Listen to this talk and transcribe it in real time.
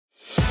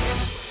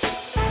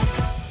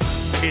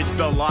It's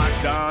the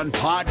Locked On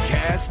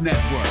Podcast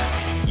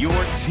Network, your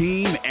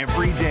team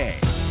every day.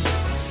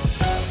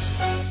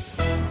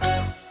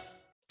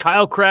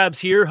 Kyle Krabs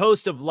here,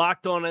 host of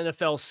Locked On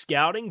NFL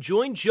Scouting.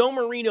 Join Joe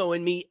Marino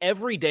and me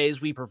every day as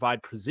we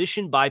provide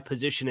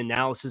position-by-position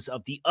analysis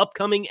of the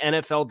upcoming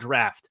NFL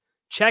Draft.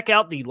 Check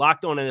out the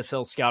Locked On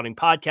NFL Scouting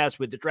podcast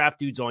with the Draft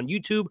Dudes on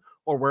YouTube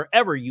or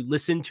wherever you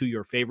listen to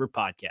your favorite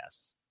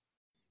podcasts.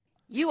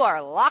 You are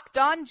Locked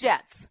On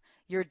Jets,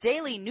 your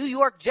daily New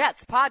York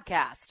Jets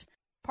podcast.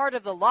 Part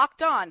of the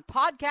Locked On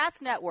Podcast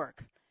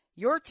Network,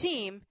 your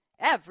team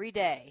every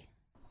day.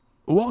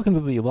 Welcome to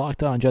the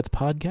Locked On Jets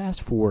podcast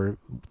for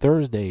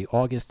Thursday,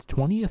 August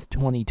 20th,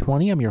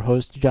 2020. I'm your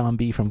host, John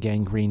B. from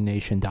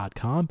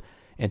GangreneNation.com,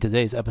 and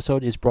today's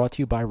episode is brought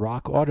to you by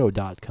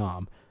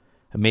RockAuto.com.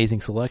 Amazing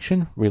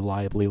selection,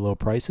 reliably low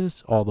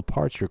prices, all the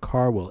parts your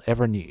car will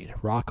ever need.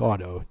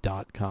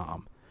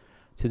 RockAuto.com.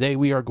 Today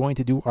we are going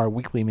to do our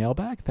weekly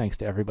mailbag, thanks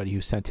to everybody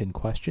who sent in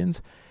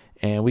questions.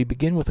 And we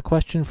begin with a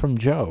question from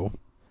Joe.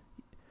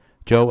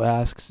 Joe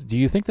asks, do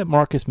you think that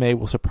Marcus May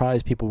will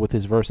surprise people with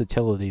his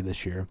versatility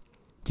this year?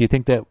 Do you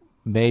think that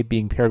May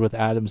being paired with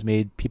Adams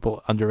made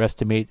people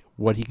underestimate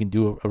what he can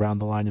do around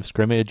the line of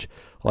scrimmage,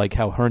 like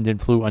how Herndon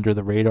flew under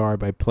the radar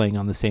by playing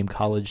on the same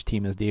college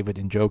team as David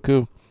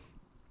Njoku?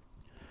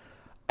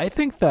 I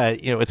think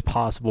that, it's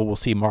possible we'll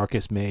see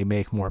Marcus May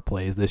make more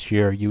plays this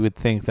year. You would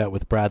think that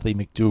with Bradley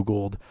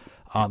McDougald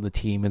on the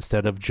team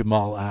instead of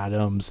Jamal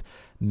Adams,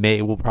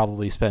 May will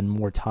probably spend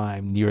more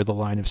time near the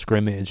line of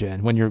scrimmage.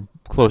 And when you're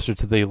closer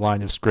to the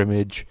line of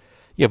scrimmage,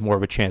 you have more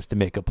of a chance to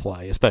make a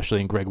play,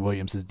 especially in Greg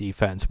Williams'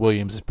 defense.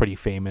 Williams is pretty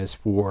famous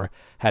for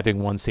having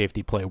one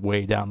safety play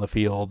way down the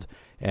field.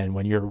 And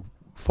when you're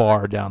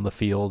far down the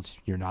field,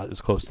 you're not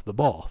as close to the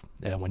ball.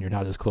 And when you're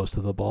not as close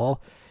to the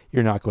ball,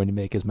 you're not going to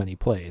make as many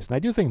plays. And I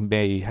do think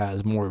May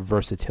has more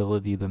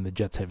versatility than the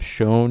Jets have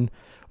shown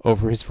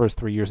over his first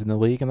 3 years in the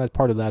league. And that's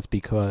part of that's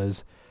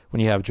because when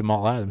you have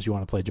Jamal Adams, you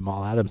want to play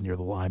Jamal Adams near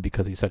the line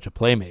because he's such a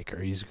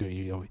playmaker. He's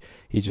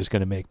just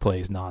going to make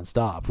plays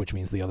nonstop, which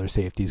means the other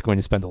safety is going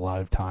to spend a lot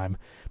of time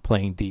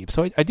playing deep.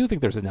 So I do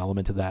think there's an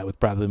element to that with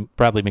Bradley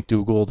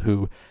McDougald,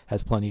 who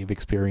has plenty of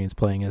experience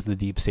playing as the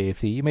deep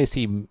safety. You may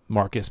see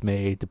Marcus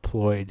May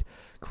deployed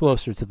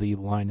closer to the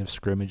line of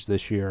scrimmage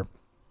this year.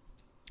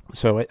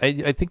 So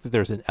I think that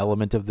there's an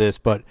element of this,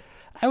 but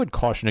I would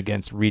caution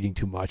against reading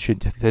too much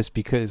into this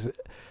because,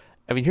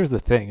 here's the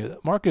thing.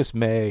 Marcus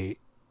May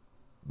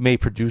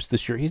produce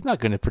this year. He's not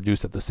going to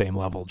produce at the same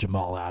level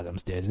Jamal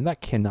Adams did, and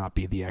that cannot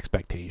be the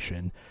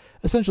expectation.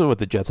 Essentially what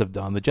the Jets have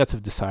done, the Jets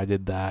have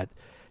decided that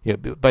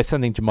by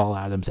sending Jamal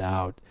Adams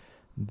out,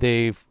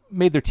 they've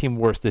made their team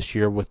worse this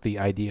year with the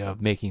idea of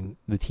making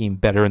the team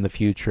better in the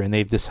future, and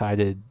they've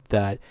decided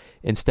that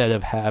instead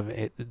of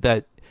having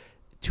that,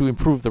 to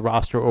improve the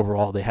roster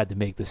overall, they had to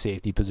make the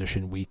safety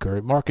position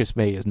weaker. Marcus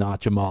May is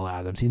not Jamal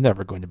Adams. He's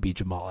never going to be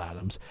Jamal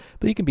Adams,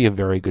 but he can be a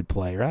very good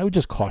player. I would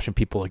just caution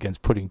people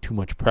against putting too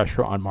much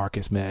pressure on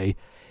Marcus May.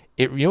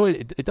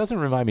 It doesn't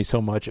remind me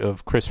so much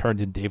of Chris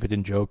Herndon, David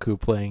Njoku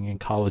playing in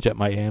college at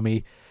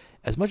Miami,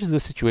 as much as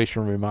this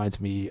situation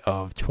reminds me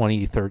of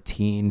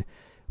 2013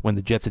 when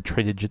the Jets had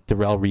traded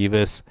Darrelle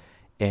Revis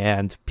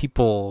and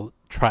people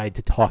tried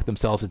to talk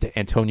themselves into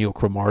Antonio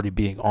Cromartie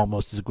being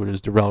almost as good as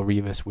Darrelle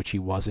Revis, which he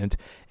wasn't.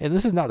 And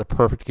this is not a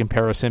perfect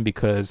comparison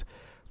because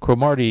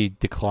Cromartie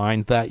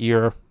declined that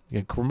year.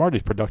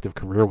 Cromartie's productive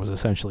career was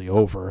essentially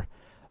over.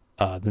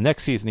 The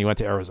next season he went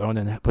to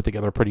Arizona and put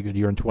together a pretty good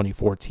year in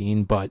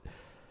 2014, but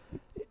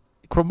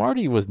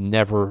Cromartie was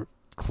never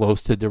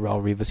close to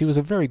Darrelle Revis. He was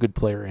a very good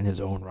player in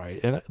his own right.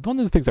 And one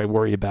of the things I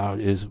worry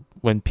about is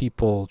when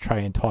people try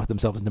and talk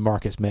themselves into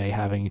Marcus May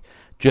having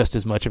just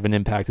as much of an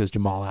impact as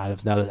Jamal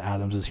Adams. Now that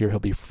Adams is here, he'll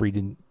be free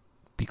to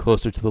be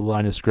closer to the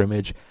line of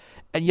scrimmage.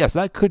 And yes,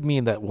 that could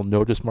mean that we'll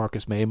notice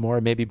Marcus May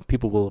more. Maybe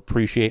people will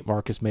appreciate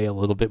Marcus May a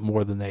little bit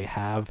more than they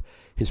have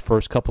his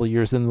first couple of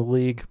years in the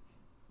league.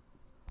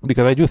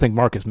 Because I do think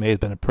Marcus May has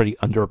been a pretty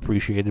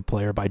underappreciated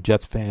player by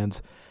Jets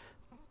fans,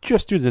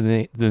 just due to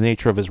the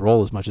nature of his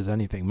role as much as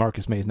anything.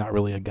 Marcus May is not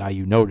really a guy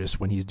you notice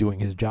when he's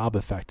doing his job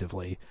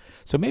effectively.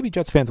 So maybe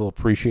Jets fans will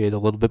appreciate a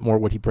little bit more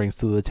what he brings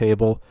to the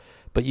table.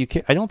 But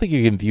I don't think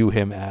you can view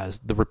him as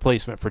the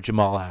replacement for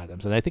Jamal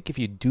Adams. And I think if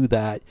you do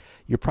that,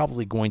 you're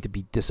probably going to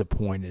be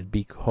disappointed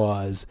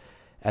because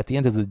at the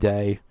end of the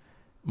day,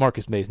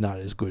 Marcus May is not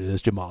as good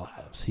as Jamal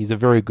Adams. He's a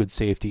very good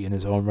safety in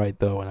his own right,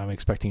 though, and I'm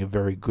expecting a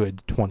very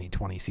good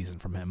 2020 season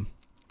from him.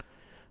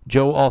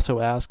 Joe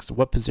also asks,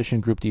 what position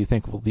group do you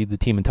think will lead the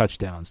team in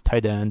touchdowns,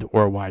 tight end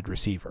or wide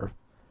receiver?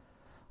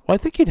 Well, I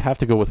think you'd have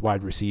to go with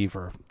wide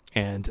receiver.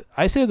 And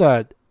I say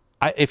that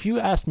if you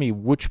asked me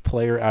which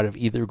player out of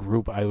either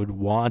group I would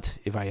want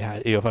if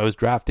I was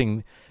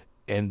drafting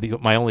and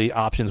my only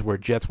options were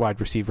Jets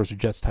wide receivers or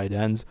Jets tight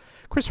ends,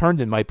 Chris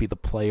Herndon might be the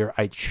player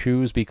I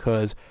choose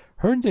because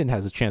Herndon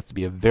has a chance to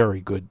be a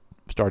very good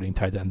starting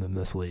tight end in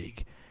this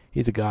league.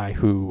 He's a guy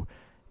who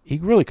he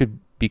really could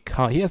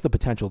he has the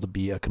potential to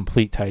be a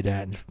complete tight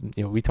end.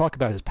 We talk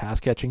about his pass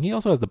catching. He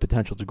also has the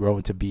potential to grow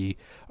into be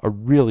a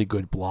really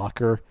good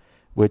blocker.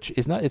 which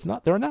is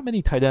not. There are not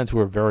many tight ends who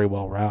are very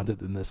well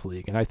rounded in this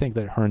league, and I think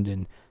that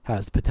Herndon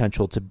has the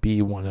potential to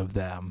be one of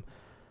them.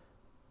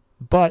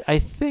 But I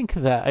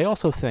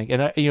also think,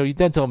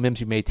 Denzel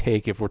Mims you may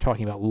take if we're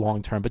talking about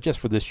long term, but just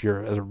for this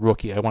year as a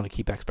rookie, I want to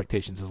keep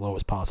expectations as low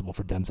as possible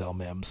for Denzel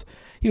Mims.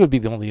 He would be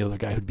the only other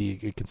guy who'd be a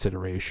good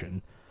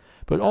consideration.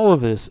 But all of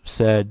this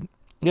said,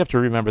 you have to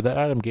remember that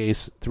Adam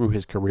Gase, through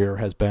his career,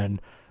 has been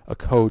a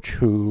coach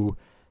who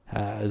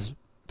has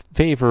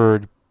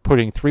favored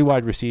putting 3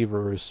 wide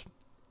receivers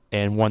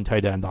and 1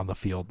 tight end on the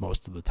field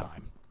most of the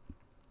time.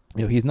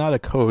 He's not a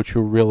coach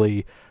who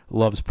really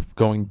loves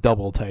going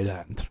double tight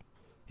end.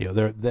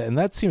 And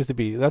that's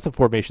a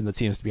formation that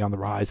seems to be on the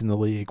rise in the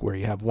league, where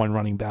you have 1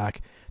 running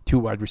back, 2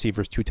 wide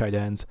receivers, 2 tight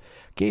ends.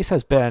 Gase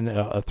has been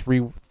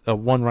a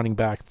 1 running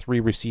back, 3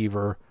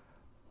 receiver,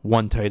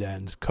 1 tight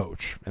end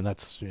coach, and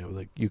that's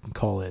you can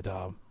call it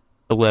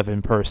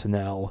 11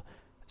 personnel.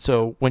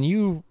 So when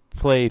you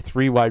play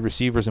 3 wide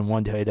receivers and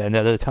 1 tight end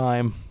at a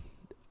time,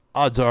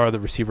 odds are the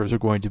receivers are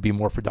going to be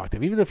more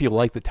productive. Even if you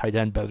like the tight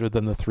end better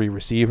than the 3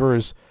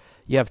 receivers,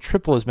 you have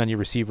triple as many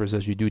receivers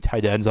as you do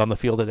tight ends on the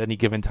field at any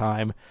given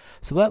time.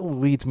 So that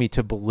leads me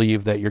to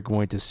believe that you're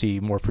going to see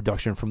more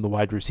production from the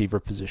wide receiver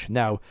position.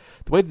 Now,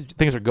 the way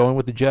things are going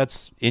with the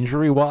Jets,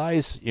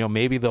 injury-wise,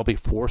 maybe they'll be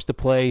forced to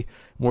play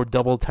more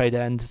double tight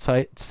end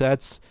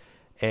sets.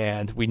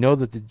 And we know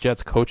that the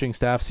Jets coaching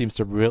staff seems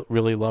to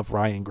really love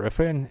Ryan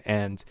Griffin.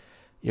 And,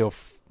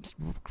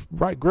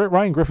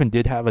 Ryan Griffin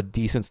did have a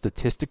decent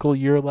statistical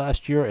year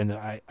last year, and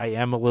I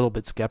am a little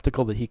bit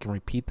skeptical that he can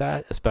repeat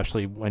that,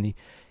 especially when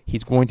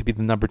he's going to be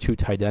the number 2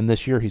 tight end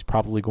this year. He's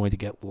probably going to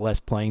get less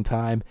playing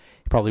time.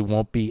 He probably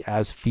won't be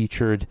as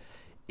featured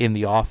in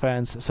the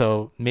offense.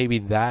 So maybe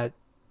that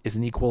is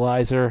an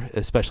equalizer,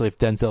 especially if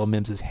Denzel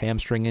Mims'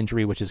 hamstring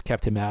injury, which has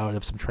kept him out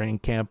of some training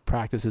camp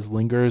practices,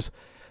 lingers.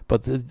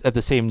 But at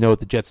the same note,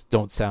 the Jets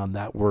don't sound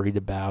that worried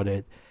about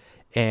it.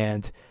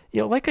 And,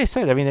 like I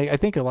said, I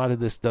think a lot of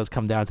this does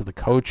come down to the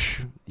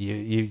coach.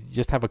 You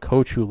just have a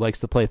coach who likes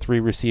to play 3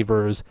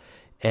 receivers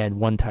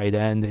and 1 tight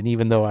end. And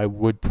even though I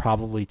would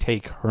probably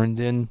take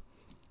Herndon,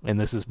 and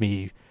this is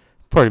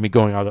part of me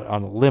going out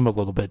on a limb a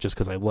little bit just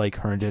because I like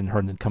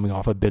Herndon coming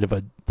off a bit of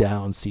a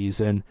down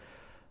season.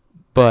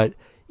 But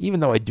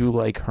even though I do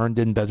like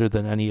Herndon better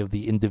than any of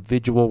the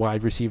individual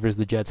wide receivers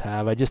the Jets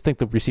have, I just think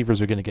the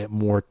receivers are going to get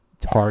more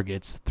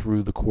targets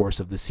through the course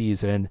of the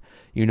season.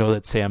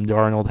 That Sam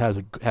Darnold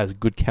has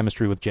good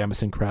chemistry with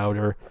Jamison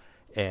Crowder,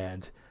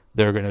 and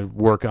they're going to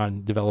work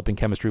on developing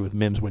chemistry with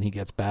Mims when he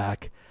gets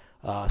back.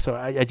 So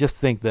I just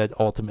think that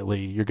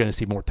ultimately you're going to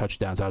see more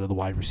touchdowns out of the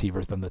wide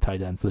receivers than the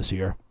tight ends this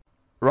year.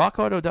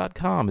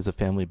 RockAuto.com is a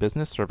family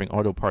business serving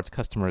auto parts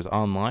customers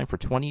online for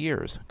 20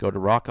 years. Go to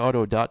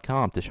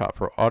RockAuto.com to shop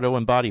for auto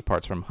and body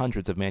parts from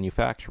hundreds of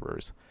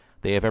manufacturers.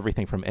 They have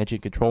everything from engine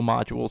control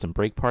modules and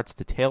brake parts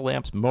to tail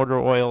lamps, motor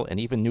oil, and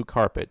even new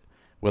carpet.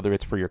 Whether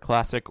it's for your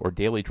classic or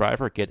daily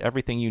driver, get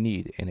everything you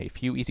need in a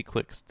few easy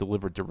clicks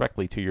delivered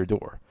directly to your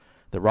door.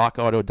 The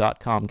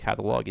RockAuto.com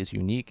catalog is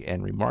unique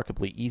and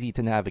remarkably easy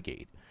to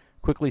navigate.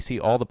 Quickly see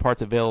all the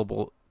parts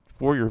available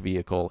for your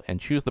vehicle and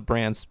choose the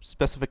brands,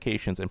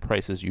 specifications, and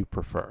prices you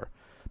prefer.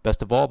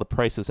 Best of all, the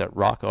prices at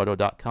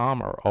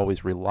RockAuto.com are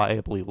always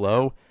reliably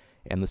low,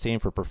 and the same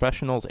for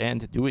professionals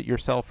and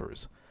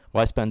do-it-yourselfers.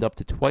 Why spend up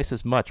to twice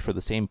as much for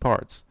the same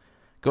parts?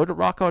 Go to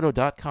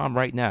RockAuto.com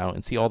right now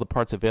and see all the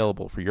parts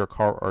available for your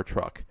car or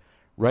truck.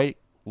 Right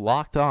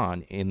locked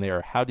on in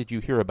their How Did You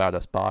Hear About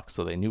Us box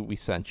so they knew we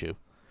sent you.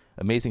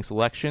 Amazing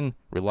selection,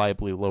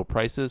 reliably low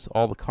prices,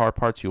 all the car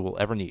parts you will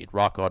ever need.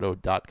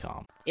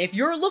 RockAuto.com. If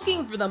you're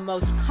looking for the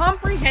most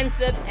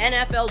comprehensive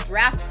NFL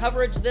draft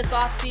coverage this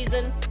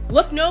offseason,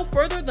 look no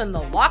further than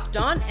the Locked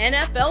On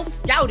NFL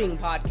Scouting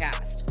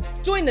Podcast.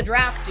 Join the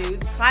draft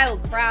dudes, Kyle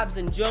Krabs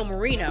and Joe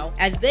Marino,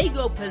 as they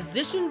go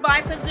position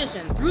by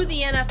position through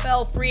the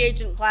NFL free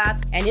agent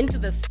class and into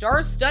the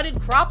star-studded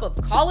crop of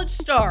college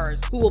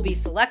stars who will be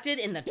selected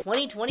in the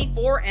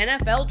 2024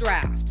 NFL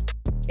Draft.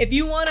 If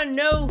you want to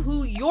know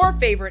who your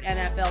favorite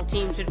NFL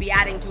team should be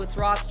adding to its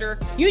roster,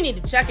 you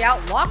need to check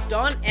out Locked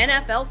On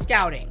NFL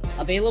Scouting,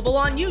 available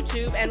on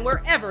YouTube and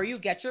wherever you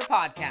get your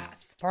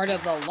podcasts. Part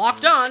of the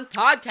Locked On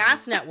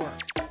Podcast Network,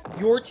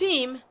 your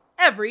team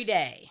every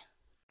day.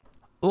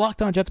 The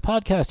Locked On Jets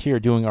podcast here,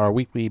 doing our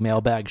weekly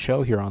mailbag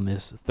show here on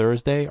this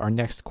Thursday. Our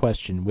next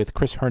question, with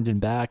Chris Herndon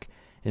back,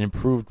 an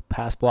improved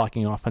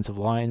pass-blocking offensive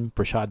line,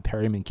 Brashad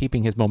Perryman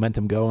keeping his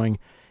momentum going,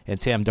 and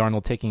Sam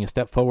Darnold taking a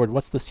step forward,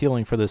 what's the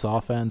ceiling for this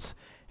offense?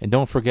 And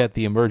don't forget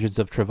the emergence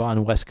of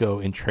Trevon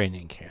Wesco in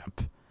training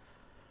camp.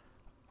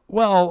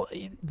 Well,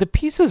 the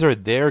pieces are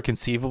there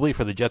conceivably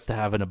for the Jets to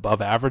have an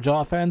above-average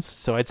offense.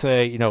 So I'd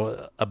say,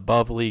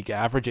 above league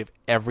average if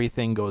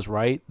everything goes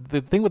right.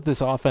 The thing with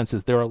this offense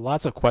is there are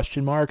lots of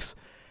question marks,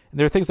 and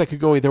there are things that could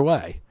go either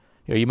way.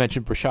 You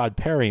mentioned Brashad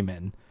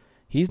Perryman.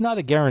 He's not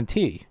a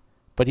guarantee,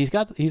 but he's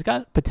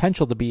got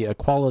potential to be a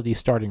quality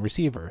starting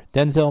receiver.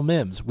 Denzel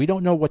Mims, we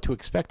don't know what to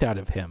expect out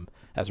of him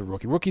as a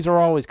rookie. Rookies are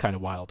always kind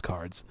of wild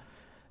cards.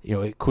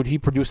 Could he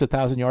produce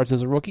 1,000 yards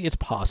as a rookie? It's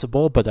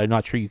possible, but I'm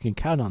not sure you can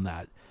count on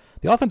that.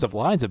 the offensive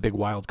line's a big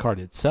wild card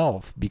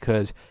itself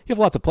because you have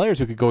lots of players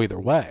who could go either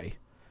way.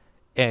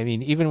 I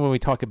mean, even when we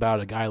talk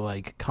about a guy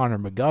like Connor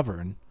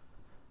McGovern,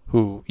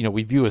 who,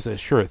 we view as a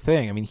sure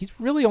thing, I mean, he's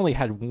really only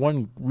had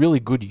one really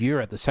good year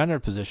at the center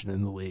position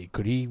in the league.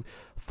 Could he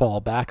fall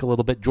back a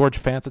little bit?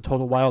 George Fant's a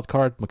total wild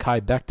card.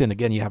 Mekhi Becton,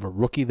 again, you have a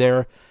rookie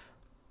there.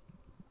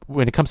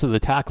 When it comes to the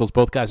tackles,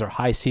 both guys are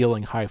high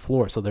ceiling, high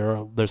floor, so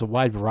there's a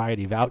wide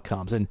variety of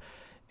outcomes. And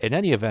in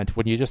any event,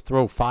 when you just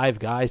throw 5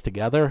 guys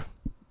together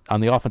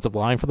on the offensive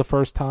line for the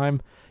first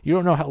time, you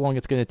don't know how long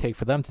it's going to take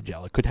for them to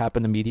gel. It could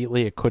happen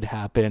immediately. It could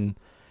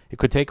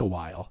take a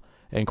while.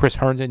 And Chris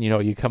Herndon,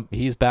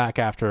 he's back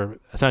after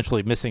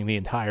essentially missing the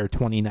entire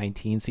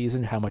 2019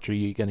 season. How much are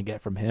you going to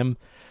get from him?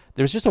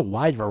 There's just a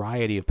wide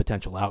variety of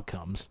potential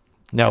outcomes.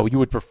 Now, you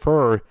would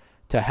prefer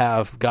to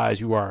have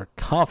guys you are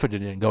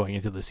confident in going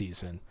into the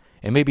season.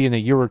 And maybe in a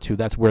year or two,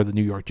 that's where the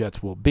New York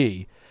Jets will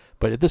be.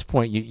 But at this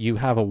point, you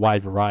have a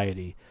wide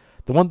variety.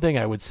 The one thing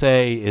I would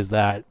say is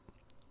that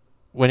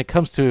when it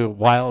comes to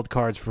wild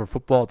cards for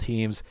football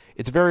teams,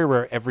 it's very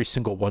rare every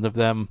single one of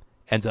them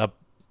ends up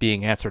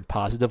being answered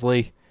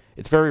positively.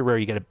 It's very rare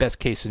you get a best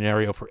case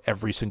scenario for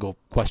every single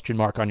question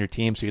mark on your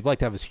team, so you'd like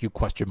to have as few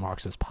question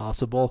marks as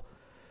possible.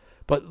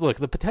 But look,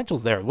 the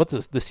potential's there.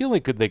 The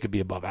ceiling they could be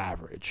above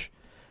average,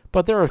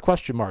 but there are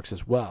question marks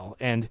as well.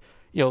 And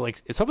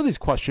like some of these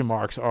question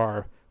marks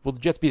are, will the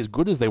Jets be as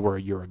good as they were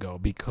a year ago?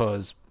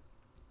 Because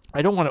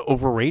I don't want to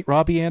overrate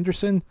Robbie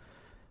Anderson,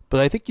 but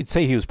I think you'd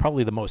say he was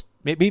probably the most,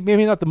 maybe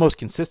not the most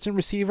consistent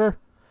receiver,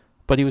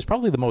 but he was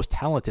probably the most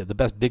talented, the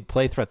best big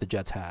play threat the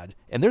Jets had.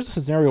 And there's a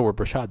scenario where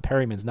Brashad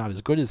Perryman's not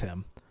as good as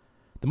him.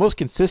 The most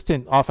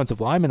consistent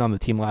offensive lineman on the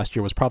team last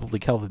year was probably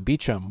Kelvin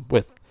Beachum,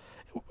 with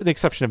the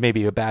exception of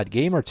maybe a bad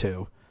game or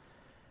two.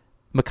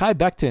 Mekhi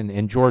Becton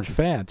and George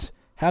Fant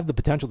have the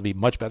potential to be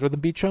much better than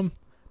Beachum,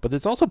 but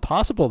it's also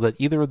possible that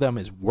either of them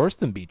is worse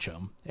than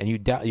Beachum, and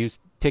you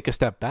take a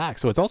step back.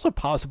 So it's also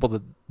possible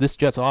that this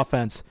Jets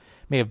offense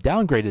may have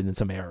downgraded in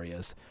some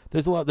areas.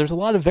 There's a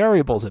lot of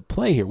variables at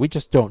play here. We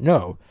just don't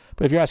know.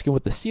 But if you're asking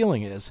what the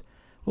ceiling is,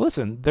 well,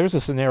 listen, there's a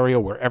scenario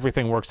where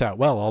everything works out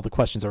well. All the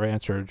questions are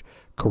answered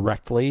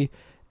correctly,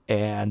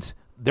 and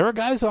there are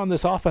guys on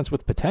this offense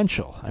with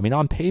potential. I mean,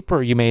 on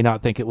paper, you may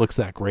not think it looks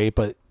that great,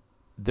 but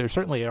there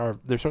certainly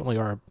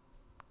are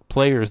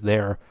players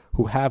there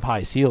who have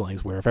high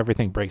ceilings where if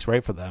everything breaks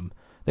right for them,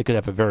 they could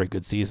have a very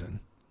good season.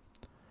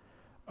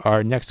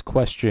 Our next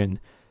question: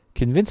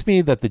 convince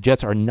me that the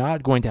Jets are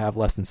not going to have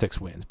less than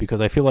 6 wins,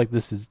 because I feel like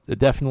this is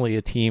definitely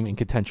a team in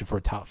contention for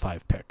a top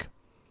 5 pick.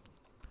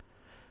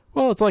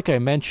 Well, it's like I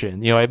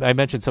mentioned. I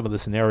mentioned some of the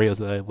scenarios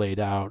that I laid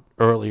out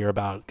earlier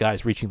about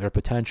guys reaching their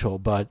potential,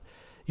 but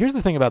here's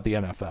the thing about the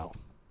NFL.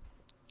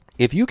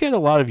 If you get a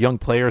lot of young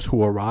players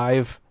who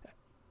arrive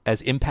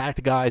as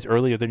impact guys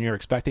earlier than you're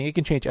expecting, it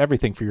can change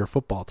everything for your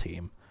football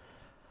team.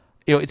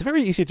 It's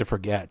very easy to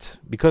forget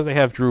because they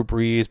have Drew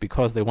Brees,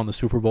 because they won the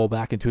Super Bowl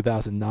back in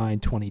 2009,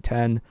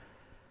 2010.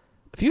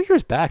 A few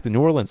years back, the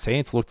New Orleans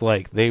Saints looked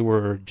like they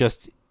were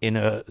just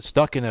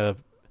stuck in a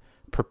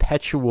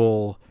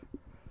perpetual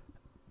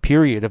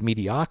period of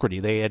mediocrity.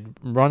 They had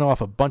run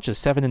off a bunch of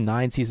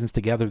 7-9 seasons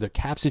together. Their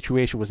cap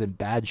situation was in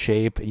bad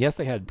shape. And yes,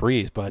 they had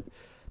Brees, but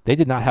they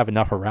did not have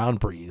enough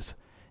around Brees.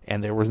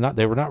 And there were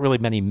not really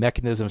many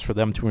mechanisms for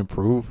them to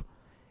improve.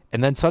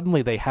 And then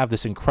suddenly they have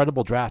this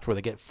incredible draft where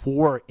they get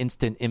 4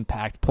 instant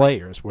impact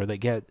players, where they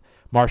get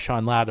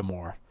Marshawn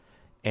Lattimore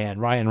and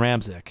Ryan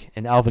Ramczyk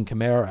and Alvin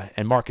Kamara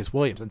and Marcus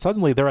Williams. And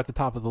suddenly they're at the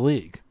top of the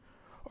league.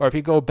 Or if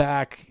you go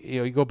back,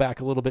 a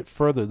little bit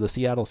further, the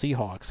Seattle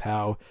Seahawks,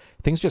 how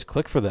things just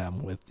clicked for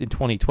them in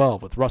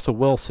 2012 with Russell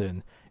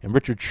Wilson and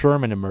Richard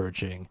Sherman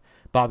emerging,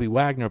 Bobby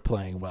Wagner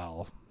playing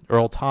well,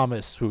 Earl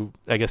Thomas, who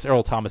I guess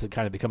Earl Thomas had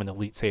kind of become an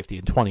elite safety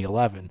in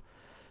 2011.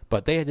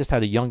 But they had just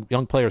had young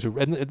players who,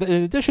 in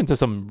addition to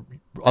some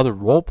other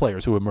role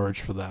players who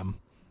emerged for them.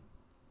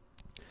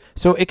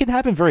 So it can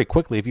happen very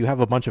quickly if you have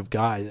a bunch of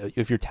guys,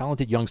 if your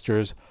talented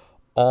youngsters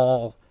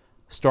all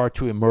start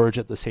to emerge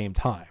at the same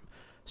time.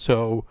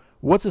 So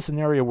what's a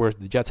scenario where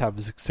the Jets have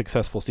a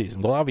successful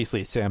season? Well,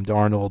 obviously Sam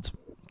Darnold's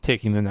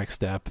taking the next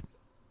step,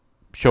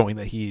 showing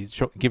that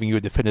he's giving you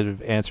a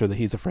definitive answer that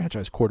he's a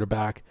franchise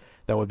quarterback.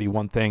 That would be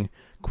one thing.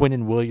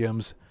 Quinnen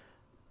Williams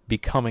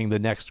becoming the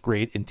next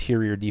great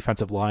interior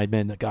defensive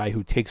lineman, a guy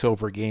who takes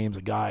over games,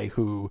 a guy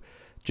who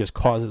just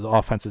causes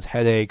offenses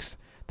headaches.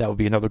 That would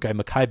be another guy.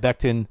 Mekhi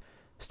Becton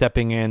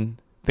stepping in,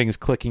 things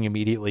clicking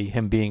immediately,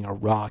 him being a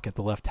rock at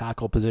the left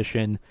tackle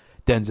position.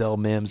 Denzel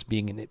Mims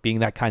being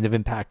that kind of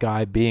impact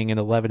guy, being an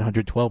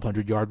 1,100,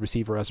 1,200-yard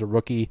receiver as a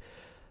rookie.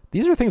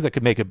 These are things that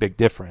could make a big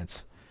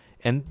difference.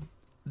 And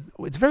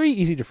it's very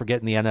easy to forget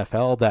in the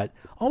NFL that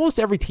almost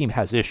every team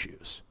has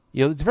issues.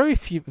 It's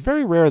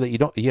very rare that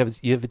you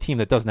have a team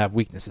that doesn't have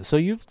weaknesses. So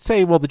you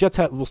say, well, the Jets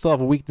will still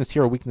have a weakness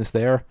here, a weakness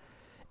there.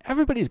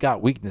 Everybody's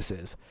got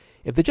weaknesses.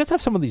 If the Jets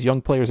have some of these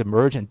young players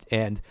emerge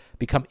and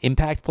become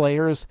impact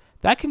players,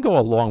 that can go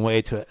a long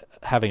way to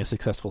having a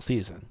successful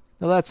season.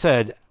 Now, that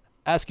said,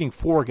 asking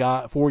four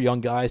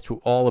young guys to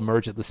all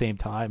emerge at the same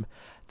time,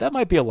 that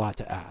might be a lot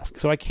to ask.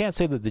 So I can't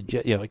say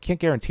that I can't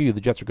guarantee you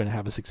the Jets are going to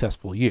have a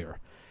successful year.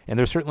 And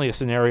there's certainly a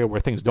scenario where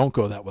things don't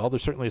go that well.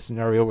 There's certainly a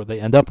scenario where they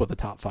end up with a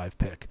top 5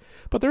 pick.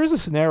 But there is a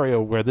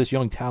scenario where this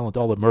young talent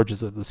all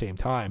emerges at the same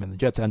time, and the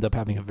Jets end up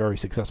having a very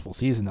successful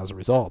season as a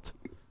result.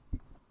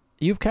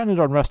 You've counted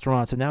on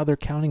restaurants, and now they're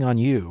counting on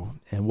you.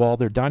 And while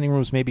their dining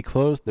rooms may be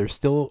closed, they're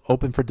still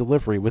open for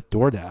delivery with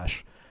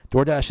DoorDash.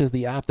 DoorDash is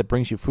the app that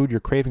brings you food you're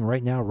craving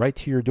right now right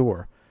to your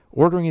door.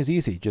 Ordering is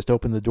easy. Just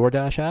open the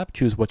DoorDash app,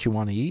 choose what you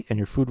want to eat, and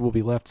your food will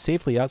be left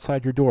safely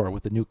outside your door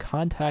with the new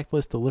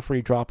contactless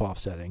delivery drop-off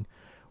setting.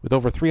 With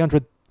over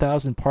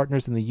 300,000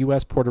 partners in the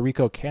U.S., Puerto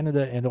Rico,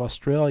 Canada, and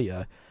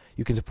Australia,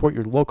 you can support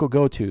your local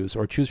go-tos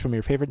or choose from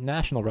your favorite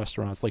national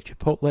restaurants like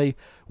Chipotle,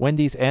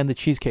 Wendy's, and the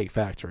Cheesecake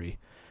Factory.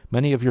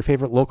 Many of your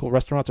favorite local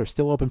restaurants are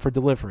still open for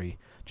delivery.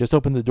 Just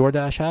open the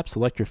DoorDash app,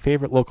 select your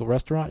favorite local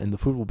restaurant, and the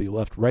food will be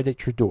left right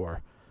at your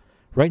door.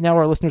 Right now,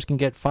 our listeners can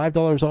get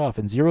 $5 off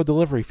and 0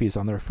 delivery fees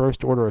on their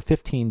first order of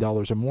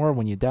 $15 or more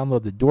when you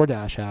download the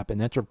DoorDash app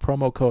and enter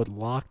promo code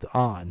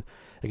LOCKEDON.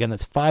 Again,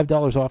 that's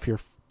 $5 off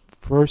your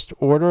first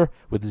order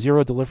with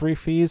 0 delivery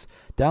fees.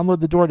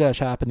 Download the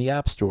DoorDash app in the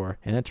App Store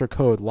and enter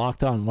code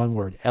LOCKEDON, one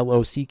word,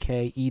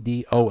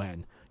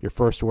 LOCKEDON, your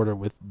first order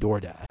with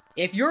DoorDash.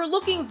 If you're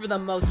looking for the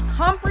most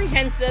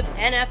comprehensive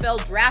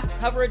NFL draft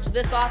coverage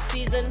this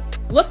offseason,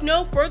 look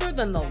no further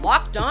than the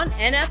Locked On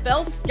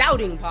NFL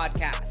Scouting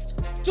Podcast.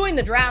 Join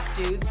the draft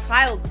dudes,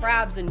 Kyle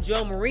Krabs and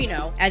Joe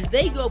Marino, as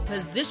they go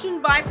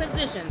position by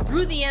position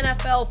through the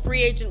NFL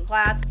free agent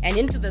class and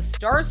into the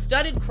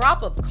star-studded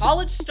crop of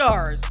college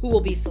stars who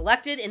will be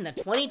selected in the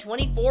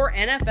 2024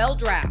 NFL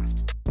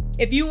Draft.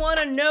 If you want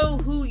to know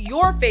who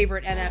your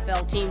favorite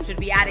NFL team should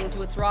be adding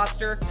to its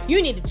roster,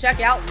 you need to check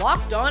out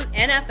Locked On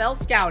NFL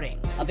Scouting,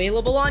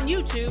 available on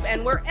YouTube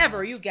and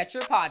wherever you get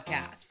your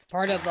podcasts.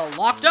 Part of the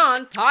Locked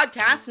On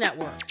Podcast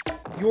Network,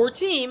 your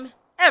team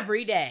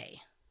every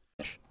day.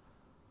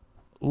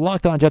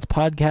 Locked On Jets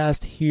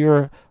podcast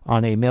here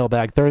on a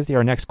Mailbag Thursday.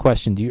 Our next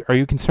question, are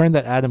you concerned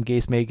that Adam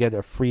Gase may get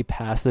a free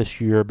pass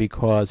this year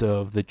because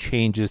of the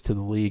changes to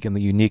the league and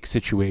the unique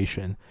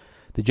situation?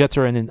 The Jets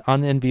are in an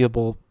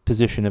unenviable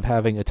position of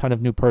having a ton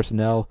of new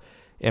personnel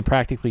and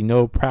practically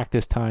no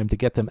practice time to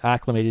get them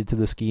acclimated to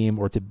the scheme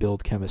or to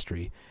build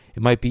chemistry.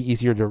 It might be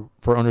easier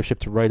for ownership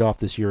to write off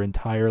this year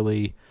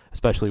entirely,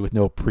 especially with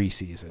no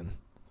preseason.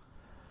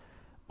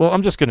 Well,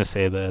 I'm just going to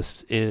say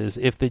this, is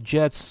if the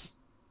Jets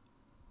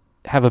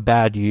have a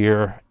bad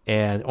year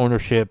and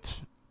ownership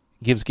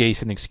gives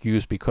Gase an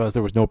excuse because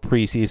there was no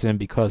preseason,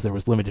 because there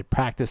was limited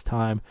practice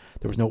time,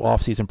 there was no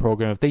offseason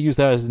program, if they use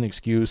that as an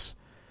excuse,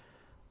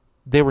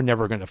 they were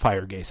never going to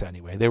fire Gase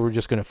anyway. They were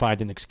just going to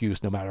find an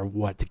excuse no matter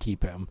what to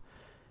keep him.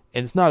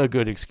 And it's not a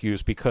good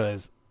excuse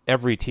because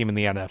every team in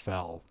the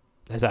NFL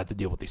has had to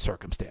deal with these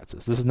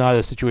circumstances. This is not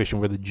a situation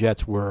where the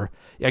Jets were,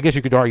 I guess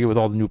you could argue with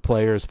all the new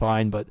players,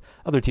 fine, but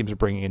other teams are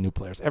bringing in new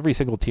players. Every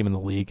single team in the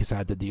league has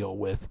had to deal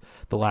with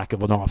the lack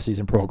of an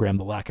offseason program,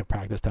 the lack of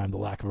practice time, the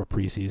lack of a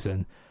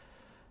preseason.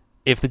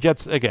 If the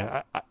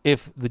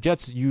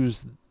Jets,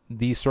 use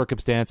these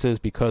circumstances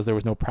because there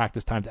was no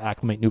practice time to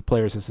acclimate new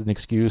players as an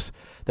excuse,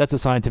 that's a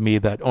sign to me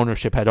that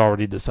ownership had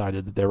already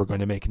decided that they were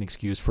going to make an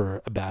excuse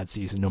for a bad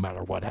season no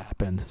matter what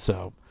happened.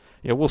 So,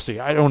 we'll see.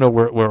 I don't know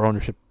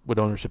what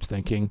ownership's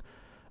thinking.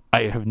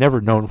 I have never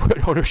known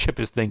what ownership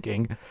is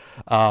thinking.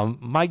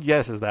 My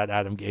guess is that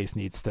Adam Gase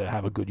needs to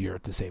have a good year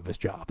to save his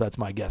job. That's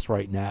my guess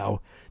right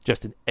now.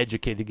 Just an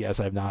educated guess.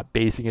 I'm not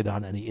basing it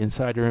on any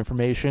insider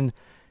information.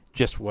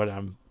 Just what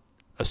I'm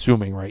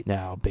assuming right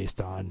now based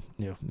on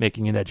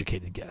making an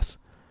educated guess.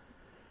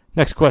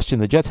 Next question.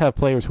 The Jets have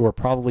players who are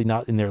probably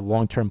not in their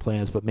long-term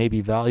plans but may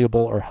be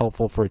valuable or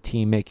helpful for a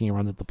team making a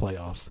run at the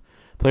playoffs.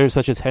 Players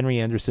such as Henry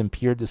Anderson,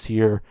 Pierre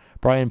Desir,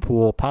 Brian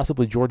Poole,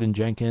 possibly Jordan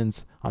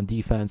Jenkins on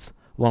defense,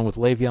 along with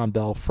Le'Veon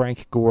Bell,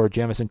 Frank Gore,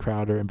 Jamison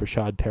Crowder, and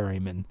Brashad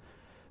Perryman.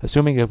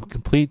 Assuming a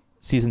complete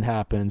season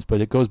happens,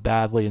 but it goes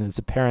badly and it's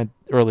apparent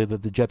early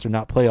that the Jets are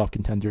not playoff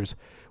contenders,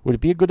 would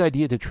it be a good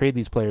idea to trade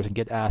these players and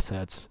get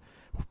assets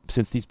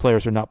since these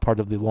players are not part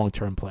of the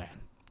long-term plan?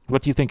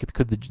 What do you think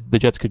the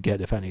Jets could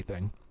get, if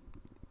anything?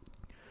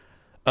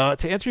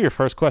 To answer your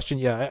first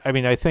question,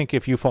 I think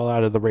if you fall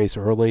out of the race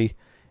early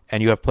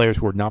and you have players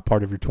who are not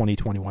part of your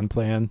 2021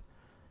 plan,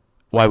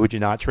 why would you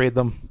not trade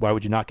them? Why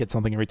would you not get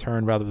something in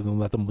return rather than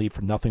let them leave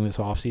for nothing this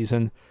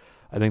offseason?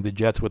 I think the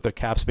Jets, with the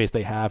cap space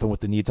they have and with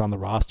the needs on the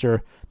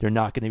roster, they're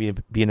not going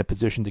to be in a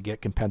position to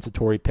get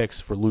compensatory picks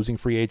for losing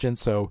free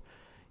agents. So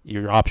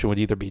your option would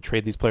either be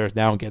trade these players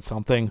now and get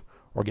something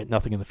or get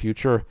nothing in the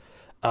future.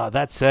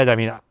 That said,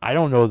 I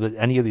don't know that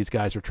any of these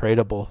guys are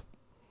tradable.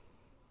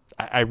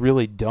 I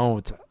really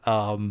don't.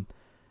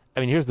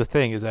 Here's the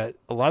thing, is that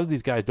a lot of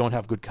these guys don't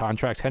have good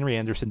contracts. Henry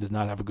Anderson does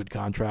not have a good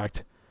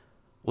contract.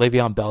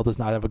 Le'Veon Bell does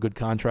not have a good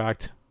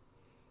contract.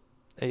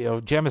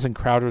 Jamison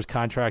Crowder's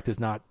contract is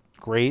not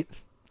great.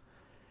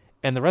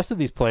 And the rest of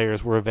these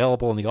players were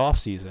available in the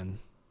offseason.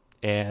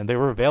 And they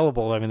were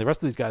available. The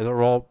rest of these guys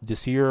are all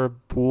Desir,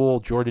 Poole,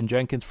 Jordan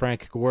Jenkins,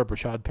 Frank Gore,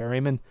 Brashad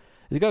Perryman.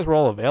 These guys were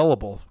all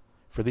available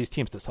for these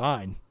teams to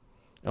sign.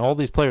 And all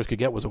these players could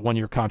get was a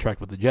 1-year contract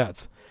with the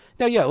Jets.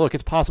 Now, yeah, look,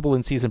 it's possible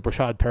in season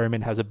Brashad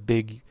Perriman has a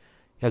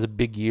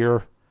big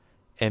year,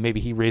 and maybe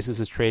he raises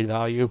his trade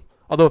value.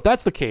 Although if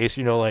that's the case,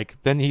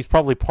 then he's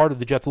probably part of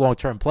the Jets'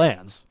 long-term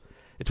plans.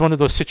 It's one of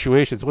those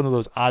situations, one of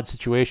those odd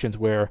situations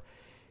where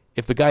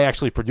if the guy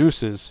actually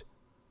produces,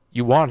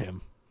 you want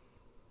him.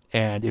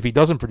 And if he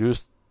doesn't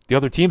produce, the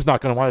other team's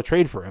not going to want to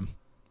trade for him.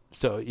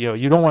 So,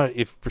 you don't want to,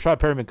 if Brashad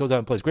Perriman goes out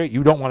and plays great,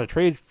 you don't want to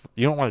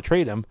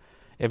trade him.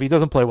 If he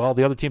doesn't play well,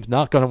 the other team's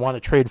not going to want to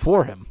trade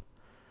for him.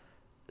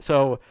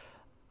 So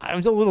I'm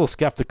a little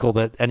skeptical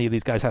that any of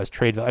these guys has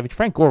trade value. I mean,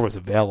 Frank Gore was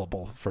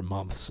available for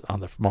months on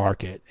the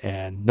market,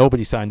 and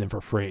nobody signed him for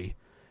free.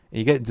 And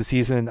you get into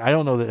season, I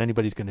don't know that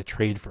anybody's going to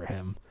trade for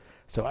him.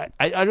 So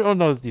I don't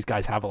know that these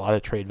guys have a lot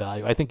of trade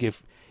value. I think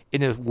if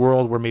in a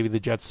world where maybe the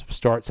Jets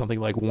start something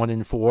like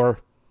 1-4,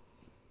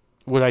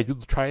 would I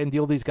try and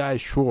deal these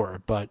guys?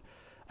 Sure. But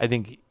I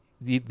think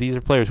these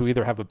are players who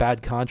either have a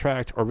bad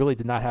contract or really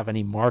did not have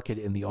any market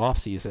in the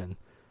offseason.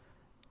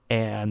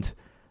 And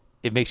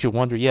it makes you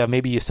wonder,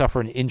 maybe you suffer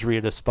an injury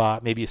at a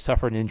spot, maybe you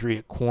suffer an injury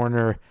at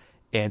corner,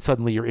 and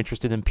suddenly you're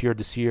interested in Pierre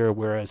Desir,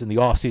 whereas in the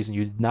offseason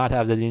you did not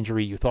have that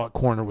injury. You thought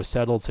corner was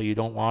settled, so you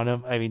don't want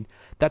him. I mean,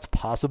 that's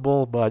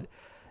possible, but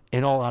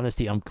in all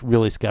honesty, I'm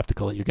really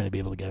skeptical that you're going to be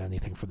able to get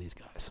anything for these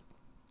guys.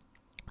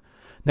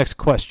 Next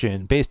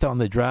question. Based on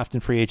the draft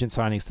and free agent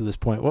signings to this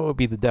point, what would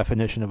be the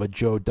definition of a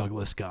Joe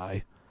Douglas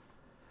guy?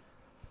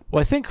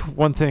 Well, I think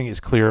one thing is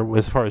clear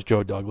as far as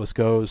Joe Douglas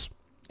goes,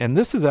 and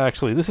this is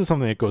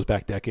something that goes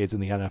back decades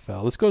in the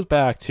NFL. This goes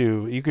back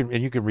to, you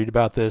can read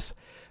about this,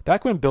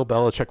 back when Bill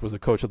Belichick was the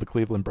coach of the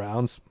Cleveland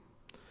Browns.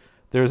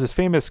 There was this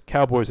famous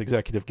Cowboys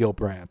executive, Gil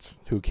Brandt,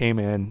 who came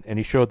in and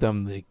he showed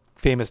them the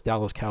famous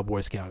Dallas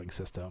Cowboys scouting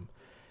system.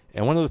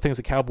 And one of the things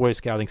the Cowboys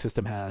scouting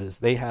system has is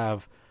they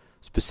have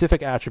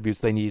specific attributes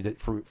they need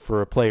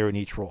for a player in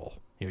each role.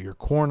 Your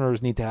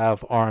corners need to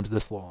have arms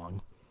this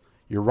long.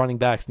 Your running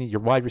backs your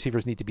wide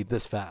receivers need to be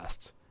this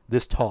fast,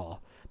 this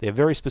tall. They have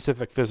very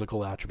specific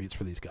physical attributes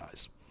for these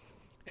guys.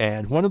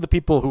 And one of the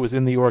people who was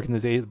in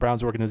the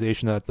Browns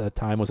organization at that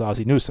time was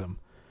Ozzie Newsome.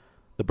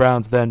 The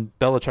Browns then,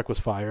 Belichick was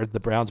fired. The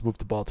Browns moved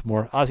to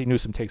Baltimore. Ozzie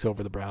Newsome takes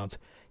over the Browns.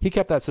 He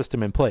kept that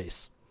system in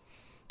place.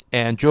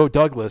 And Joe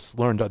Douglas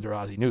learned under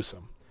Ozzie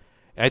Newsome.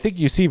 And I think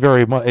you see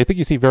very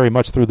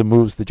much through the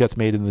moves the Jets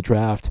made in the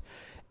draft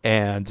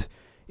and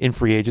in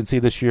free agency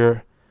this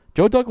year.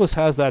 Joe Douglas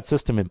has that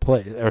system in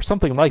place, or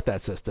something like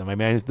that system. I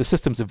mean, the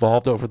system's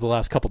evolved over the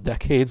last couple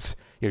decades.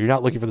 You're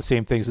not looking for the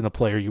same things in a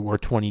player you were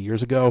 20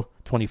 years ago,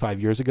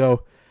 25 years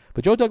ago.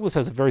 But Joe Douglas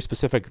has a very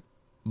specific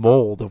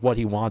mold of what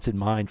he wants in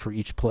mind for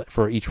each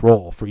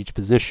role, for each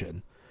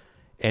position.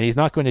 And he's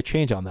not going to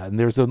change on that. And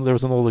there's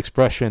an old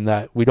expression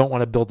that we don't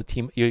want to build a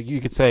team.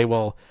 You could say,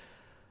 well,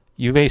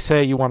 you may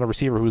say you want a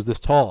receiver who's this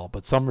tall,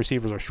 but some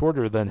receivers are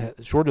shorter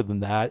than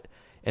that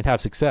and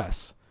have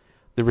success.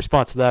 The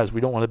response to that is we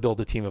don't want to build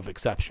a team of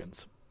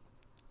exceptions.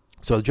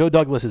 So Joe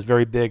Douglas is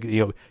very big.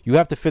 You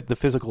have to fit the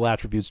physical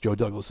attributes Joe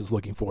Douglas is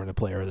looking for in a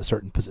player at a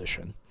certain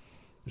position.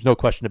 There's no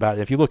question about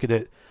it. If you look at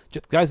it,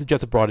 guys the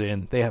Jets have brought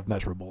in, they have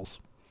measurables.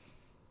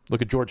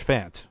 Look at George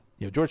Fant.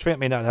 George Fant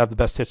may not have the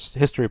best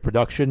history of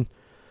production,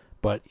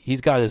 but he's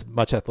got as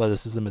much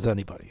athleticism as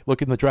anybody.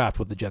 Look in the draft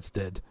what the Jets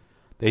did.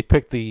 They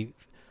picked the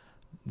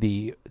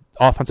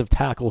offensive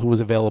tackle who was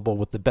available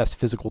with the best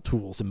physical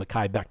tools in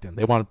Mekhi Becton.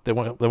 They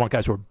want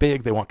guys who are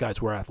big. They want guys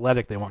who are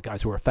athletic. They want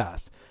guys who are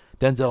fast.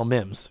 Denzel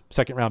Mims,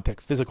 second-round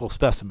pick, physical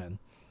specimen.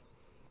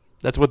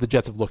 That's what the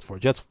Jets have looked for.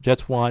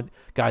 Jets want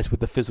guys with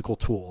the physical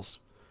tools.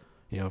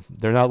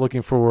 They're not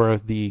looking for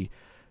the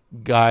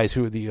guys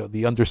who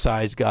the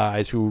undersized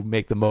guys who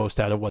make the most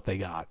out of what they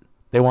got.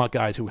 They want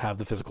guys who have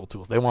the physical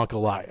tools. They want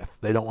Goliath.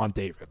 They don't want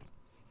David.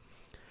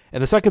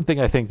 And the second thing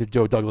I think that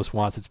Joe Douglas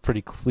wants, it's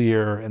pretty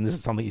clear, and this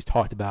is something he's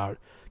talked about,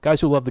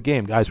 guys who love the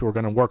game, guys who are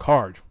going to work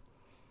hard.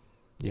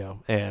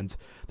 And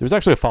there's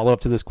actually a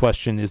follow-up to this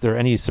question. Is there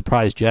any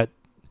surprise Jet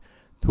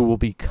who will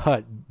be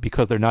cut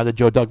because they're not a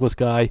Joe Douglas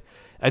guy?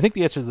 I think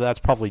the answer to that's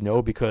probably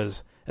no,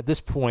 because at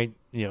this point,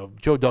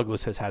 Joe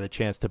Douglas has had a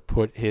chance to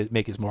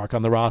make his mark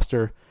on the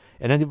roster.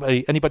 And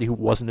anybody who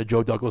wasn't a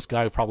Joe Douglas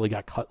guy probably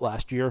got cut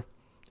last year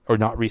or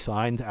not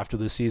re-signed after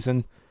this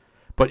season.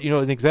 But,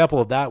 an example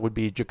of that would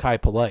be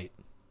Ja'Kai Polite,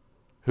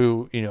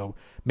 who,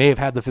 may have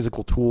had the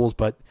physical tools,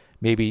 but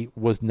maybe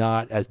was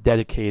not as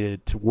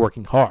dedicated to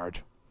working hard.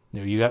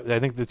 I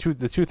think the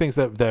two things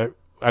that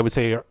I would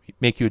say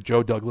make you a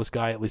Joe Douglas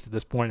guy, at least at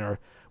this point, are,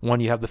 one,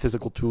 you have the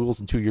physical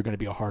tools, and two, you're going to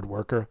be a hard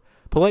worker.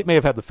 Polite may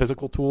have had the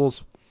physical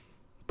tools,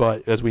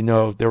 but as we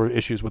know, there were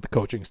issues with the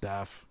coaching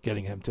staff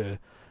getting him to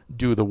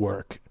do the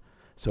work.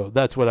 So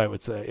that's what I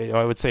would say.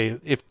 I would say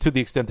if to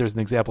the extent there's an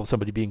example of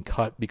somebody being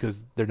cut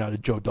because they're not a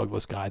Joe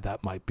Douglas guy,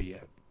 that might be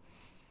it.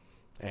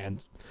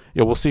 And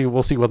we'll see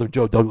whether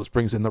Joe Douglas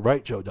brings in the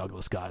right Joe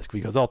Douglas guys,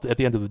 because at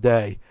the end of the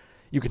day,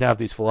 you can have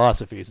these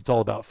philosophies. It's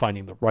all about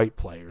finding the right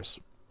players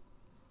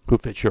who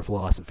fit your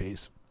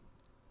philosophies.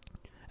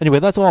 Anyway,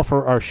 that's all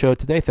for our show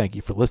today. Thank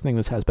you for listening.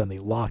 This has been the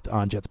Locked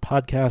On Jets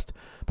podcast,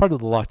 part of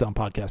the Locked On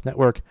Podcast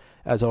Network.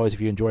 As always,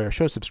 if you enjoy our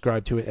show,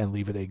 subscribe to it and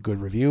leave it a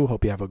good review.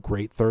 Hope you have a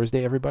great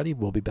Thursday, everybody.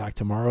 We'll be back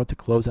tomorrow to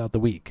close out the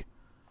week.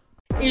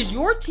 Is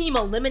your team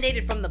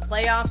eliminated from the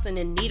playoffs and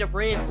in need of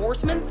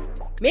reinforcements?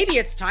 Maybe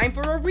it's time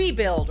for a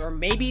rebuild, or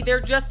maybe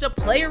they're just a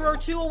player or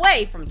two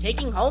away from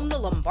taking home the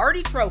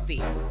Lombardi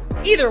Trophy.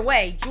 Either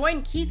way,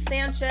 join Keith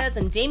Sanchez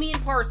and Damian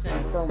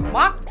Parson for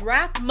Mock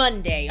Draft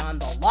Monday on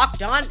the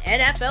Locked On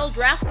NFL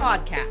Draft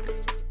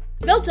Podcast.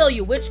 They'll tell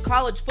you which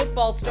college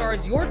football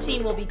stars your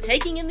team will be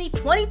taking in the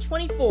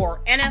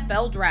 2024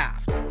 NFL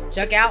Draft.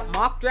 Check out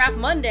Mock Draft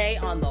Monday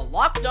on the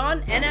Locked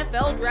On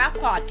NFL Draft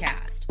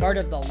Podcast, part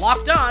of the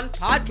Locked On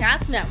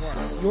Podcast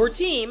Network, your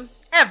team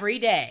every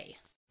day.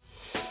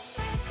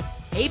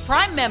 Hey,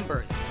 Prime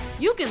members,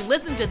 you can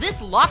listen to this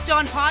Locked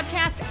On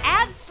podcast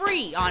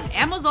ad-free on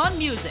Amazon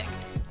Music.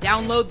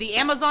 Download the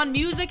Amazon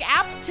Music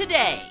app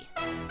today.